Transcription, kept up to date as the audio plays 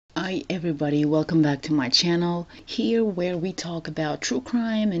Hi everybody, welcome back to my channel. Here where we talk about true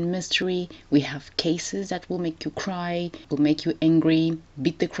crime and mystery. We have cases that will make you cry, will make you angry,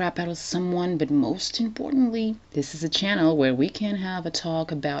 beat the crap out of someone, but most importantly, this is a channel where we can have a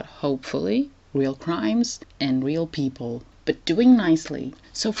talk about, hopefully, real crimes and real people, but doing nicely.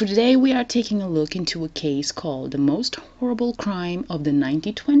 So for today we are taking a look into a case called The Most Horrible Crime of the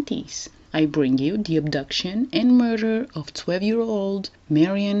 1920s. I bring you the abduction and murder of 12-year-old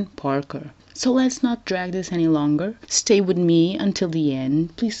Marion Parker. So let's not drag this any longer. Stay with me until the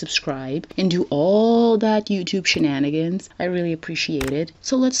end. Please subscribe and do all that YouTube shenanigans. I really appreciate it.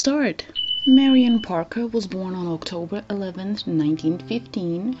 So let's start. Marion Parker was born on October 11th,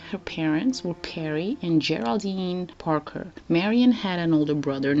 1915. Her parents were Perry and Geraldine Parker. Marion had an older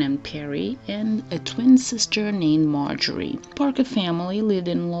brother named Perry and a twin sister named Marjorie. Parker family lived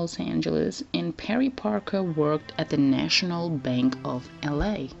in Los Angeles, and Perry Parker worked at the National Bank of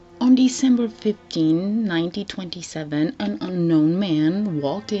LA. On December 15, 1927, an unknown man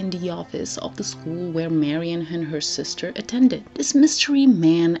walked in the office of the school where Marion and her sister attended. This mystery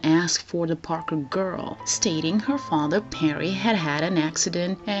man asked for the Parker girl, stating her father Perry had had an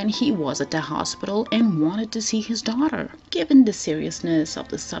accident and he was at the hospital and wanted to see his daughter. Given the seriousness of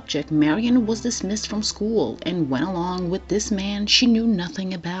the subject, Marion was dismissed from school and went along with this man she knew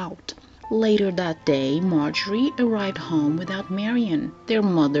nothing about. Later that day, Marjorie arrived home without Marion. Their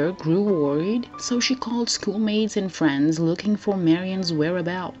mother grew worried, so she called schoolmates and friends looking for Marion's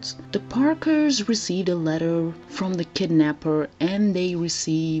whereabouts. The Parkers received a letter from the kidnapper, and they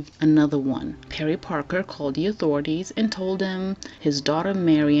received another one. Perry Parker called the authorities and told them his daughter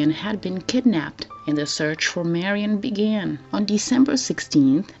Marion had been kidnapped, and the search for Marion began. On December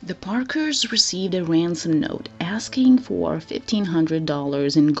 16th, the Parkers received a ransom note asking for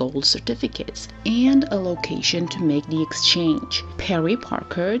 $1,500 in gold certificates and a location to make the exchange. Perry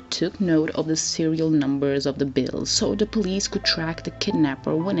Parker took note of the serial numbers of the bills so the police could track the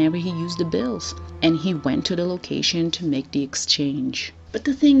kidnapper whenever he used the bills, and he went to the location to make the exchange. But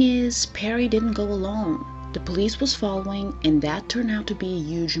the thing is, Perry didn't go alone. The police was following, and that turned out to be a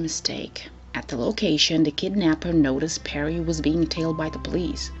huge mistake. At the location, the kidnapper noticed Perry was being tailed by the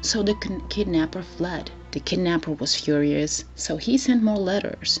police, so the kidnapper fled. The kidnapper was furious, so he sent more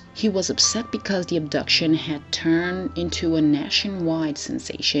letters. He was upset because the abduction had turned into a nationwide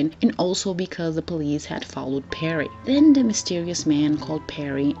sensation, and also because the police had followed Perry. Then the mysterious man called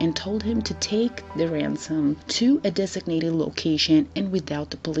Perry and told him to take the ransom to a designated location and without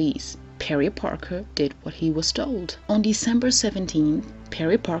the police. Perry Parker did what he was told. On December 17th,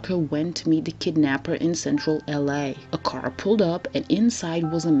 Perry Parker went to meet the kidnapper in central LA. A car pulled up, and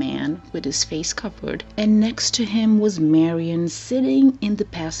inside was a man with his face covered, and next to him was Marion sitting in the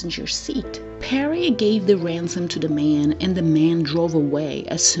passenger seat. Perry gave the ransom to the man, and the man drove away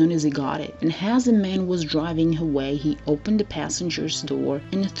as soon as he got it. And as the man was driving away, he opened the passenger's door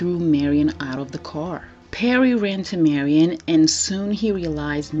and threw Marion out of the car. Perry ran to Marion, and soon he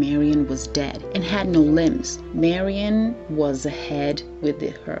realized Marion was dead and had no limbs. Marion was a head with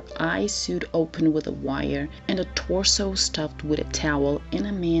her eye sewed open with a wire and a torso stuffed with a towel and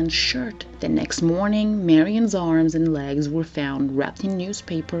a man's shirt. The next morning, Marion's arms and legs were found wrapped in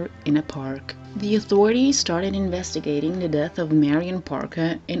newspaper in a park. The authorities started investigating the death of Marion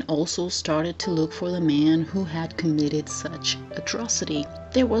Parker and also started to look for the man who had committed such atrocity.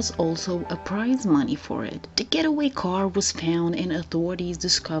 There was also a prize money for it. The getaway car was found, and authorities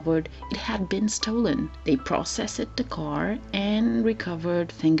discovered it had been stolen. They processed the car and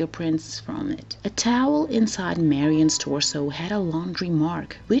recovered fingerprints from it. A towel inside Marion's torso had a laundry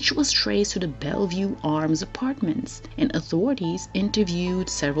mark, which was traced to the Bellevue Arms apartments, and authorities interviewed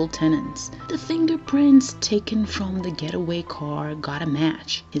several tenants. The fingerprints taken from the getaway car got a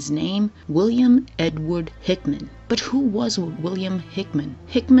match. His name, William Edward Hickman. But who was William Hickman?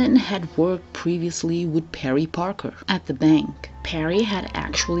 Hickman had worked previously with Perry Parker at the bank. Perry had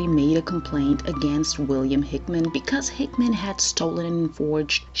actually made a complaint against William Hickman because Hickman had stolen and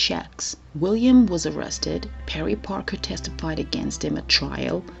forged checks. William was arrested. Perry Parker testified against him at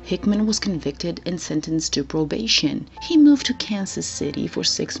trial. Hickman was convicted and sentenced to probation. He moved to Kansas City for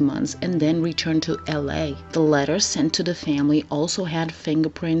 6 months and then returned to LA. The letter sent to the family also had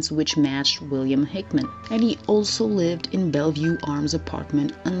fingerprints which matched William Hickman, and he also lived in Bellevue Arms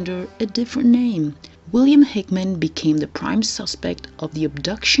apartment under a different name. William Hickman became the prime suspect of the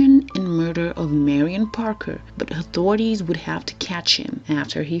abduction and murder of Marion Parker, but authorities would have to catch him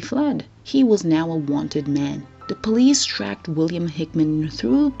after he fled. He was now a wanted man. The police tracked William Hickman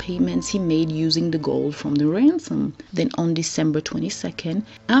through payments he made using the gold from the ransom. Then on December 22nd,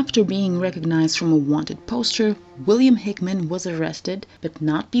 after being recognized from a wanted poster, William Hickman was arrested, but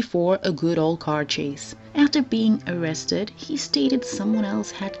not before a good old car chase. After being arrested, he stated someone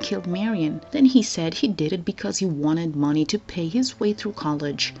else had killed Marion. Then he said he did it because he wanted money to pay his way through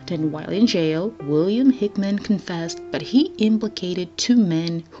college. Then while in jail, William Hickman confessed, but he implicated two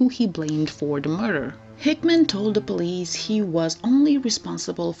men who he blamed for the murder. Hickman told the police he was only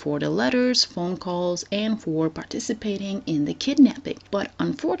responsible for the letters, phone calls, and for participating in the kidnapping. But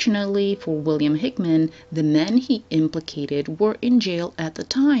unfortunately for William Hickman, the men he implicated were in jail at the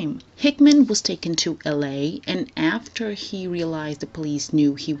time. Hickman was taken to LA, and after he realized the police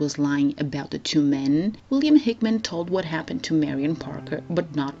knew he was lying about the two men, William Hickman told what happened to Marion Parker,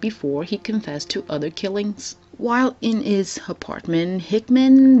 but not before he confessed to other killings. While in his apartment,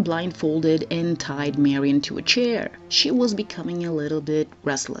 Hickman blindfolded and tied Marion to a chair. She was becoming a little bit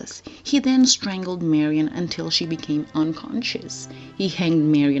restless. He then strangled Marion until she became unconscious. He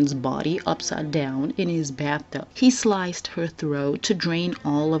hanged Marion's body upside down in his bathtub. He sliced her throat to drain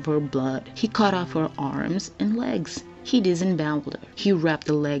all of her blood. He cut off her arms and legs. He disemboweled her. He wrapped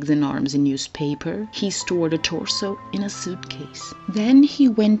the legs and arms in newspaper. He stored the torso in a suitcase. Then he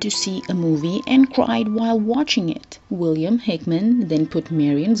went to see a movie and cried while watching it. William Hickman then put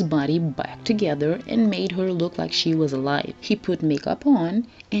Marion's body back together and made her look like she was alive. He put makeup on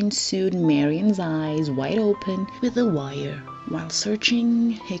and sewed Marion's eyes wide open with a wire. While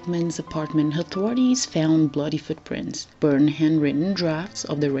searching Hickman's apartment, authorities found bloody footprints, burned handwritten drafts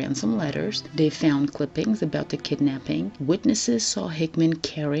of the ransom letters. They found clippings about the kidnapping. Witnesses saw Hickman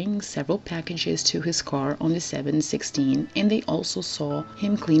carrying several packages to his car on the 7/16, and they also saw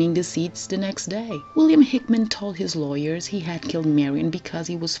him cleaning the seats the next day. William Hickman told his lawyers he had killed Marion because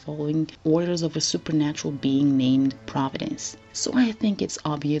he was following orders of a supernatural being named Providence. So I think it's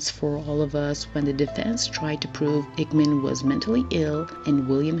obvious for all of us when the defense tried to prove Hickman was mentally ill and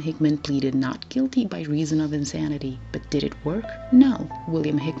William Hickman pleaded not guilty by reason of insanity. But did it work? No.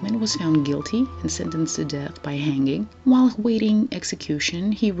 William Hickman was found guilty and sentenced to death by hanging. While awaiting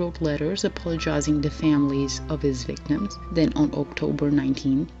execution, he wrote letters apologizing to families of his victims. Then on October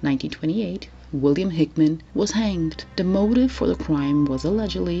 19, 1928, William Hickman was hanged. The motive for the crime was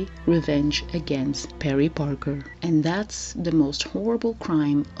allegedly revenge against Perry Parker. And that's the most horrible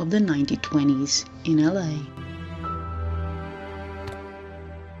crime of the 1920s in LA.